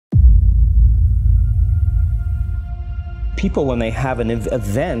people, when they have an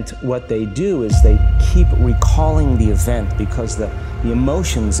event, what they do is they keep recalling the event because the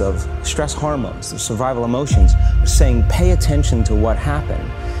emotions of stress hormones, the survival emotions, are saying pay attention to what happened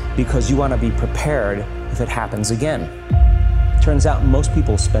because you want to be prepared if it happens again. Turns out most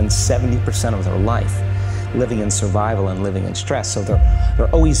people spend 70% of their life living in survival and living in stress, so they're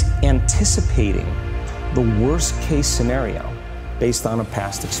always anticipating the worst case scenario based on a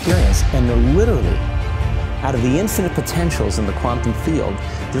past experience, and they're literally, out of the infinite potentials in the quantum field,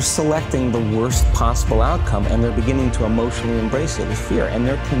 they're selecting the worst possible outcome, and they're beginning to emotionally embrace it with fear, and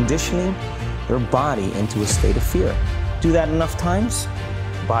they're conditioning their body into a state of fear. Do that enough times,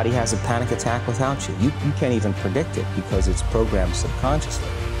 the body has a panic attack without you. You can't even predict it because it's programmed subconsciously.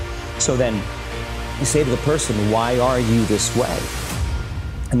 So then you say to the person, why are you this way?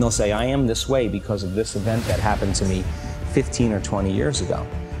 And they'll say, I am this way because of this event that happened to me 15 or 20 years ago.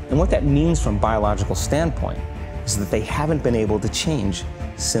 And what that means from a biological standpoint is that they haven't been able to change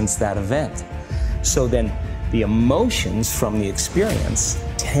since that event. So then the emotions from the experience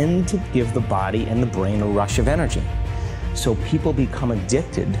tend to give the body and the brain a rush of energy. So people become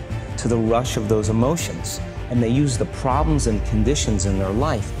addicted to the rush of those emotions, and they use the problems and conditions in their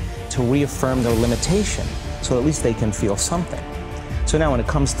life to reaffirm their limitation, so at least they can feel something. So now when it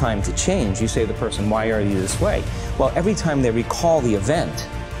comes time to change, you say to the person, why are you this way? Well, every time they recall the event,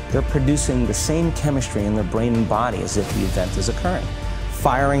 they're producing the same chemistry in their brain and body as if the event is occurring,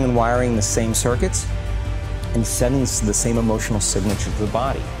 firing and wiring the same circuits and sending the same emotional signature to the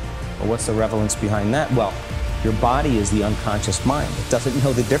body. Well, what's the relevance behind that? Well, your body is the unconscious mind. It doesn't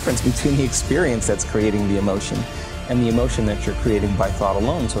know the difference between the experience that's creating the emotion and the emotion that you're creating by thought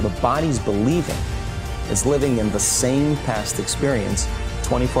alone. So the body's believing it's living in the same past experience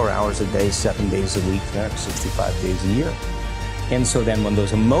 24 hours a day, 7 days a week, 365 days a year. And so then when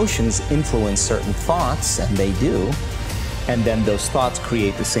those emotions influence certain thoughts, and they do, and then those thoughts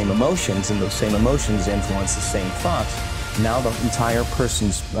create the same emotions, and those same emotions influence the same thoughts, now the entire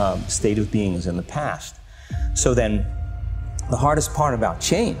person's state of being is in the past. So then the hardest part about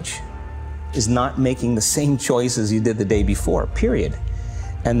change is not making the same choices you did the day before, period.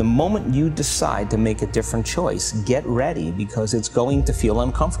 And the moment you decide to make a different choice, get ready because it's going to feel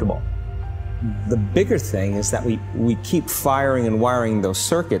uncomfortable. The bigger thing is that we keep firing and wiring those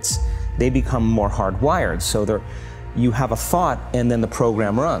circuits, they become more hardwired. So you have a thought and then the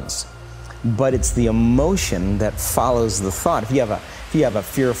program runs. But it's the emotion that follows the thought. If you have a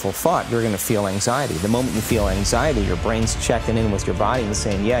fearful thought, you're going to feel anxiety. The moment you feel anxiety, your brain's checking in with your body and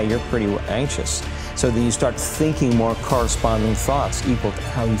saying, yeah, you're pretty anxious. So then you start thinking more corresponding thoughts equal to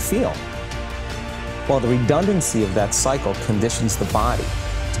how you feel. Well, the redundancy of that cycle conditions the body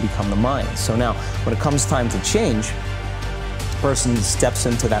to become the mind. So now, when it comes time to change, the person steps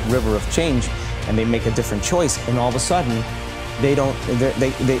into that river of change and they make a different choice, and all of a sudden, they don't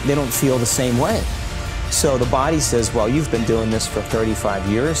feel the same way. So the body says, well, you've been doing this for 35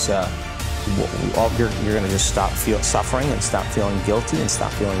 years. You're going to just stop suffering and stop feeling guilty and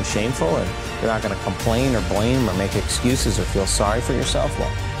stop feeling shameful, and you're not going to complain or blame or make excuses or feel sorry for yourself.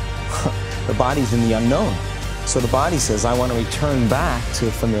 Well, the body's in the unknown. So the body says, I want to return back to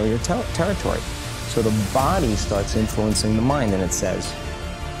familiar territory. So the body starts influencing the mind, and it says,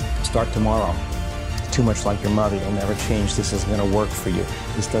 start tomorrow. Too much like your mother, you'll never change. This isn't going to work for you.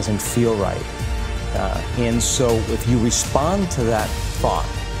 This doesn't feel right. And so if you respond to that thought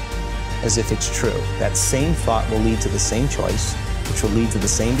as if it's true, that same thought will lead to the same choice, which will lead to the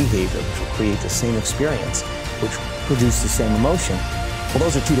same behavior, which will create the same experience, which will produce the same emotion. Well,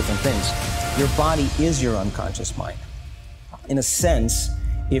 those are two different things. Your body is your unconscious mind. In a sense,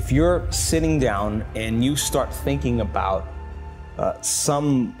 if you're sitting down and you start thinking about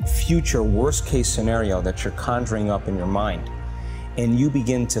some future worst-case scenario that you're conjuring up in your mind, and you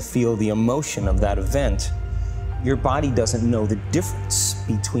begin to feel the emotion of that event, your body doesn't know the difference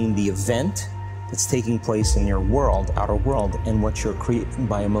between the event that's taking place in your world, outer world, and what you're creating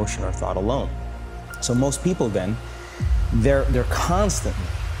by emotion or thought alone. So most people then, they're constantly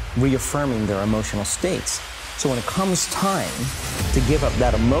reaffirming their emotional states. So when it comes time to give up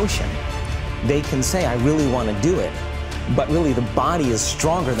that emotion, they can say, I really want to do it. But really the body is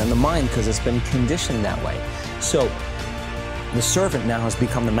stronger than the mind because it's been conditioned that way. So the servant now has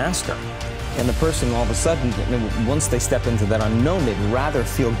become the master. And the person all of a sudden, once they step into that unknown, they'd rather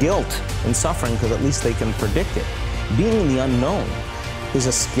feel guilt and suffering because at least they can predict it. Being in the unknown is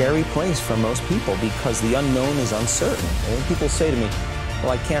a scary place for most people because the unknown is uncertain. And when people say to me,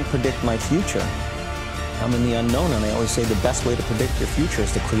 well, I can't predict my future, I'm in the unknown, and I always say the best way to predict your future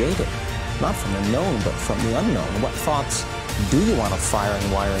is to create it. Not from the known, but from the unknown. What thoughts do you want to fire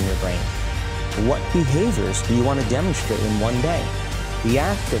and wire in your brain? What behaviors do you want to demonstrate in one day? The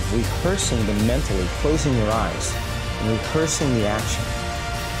act of rehearsing them mentally, closing your eyes, and rehearsing the action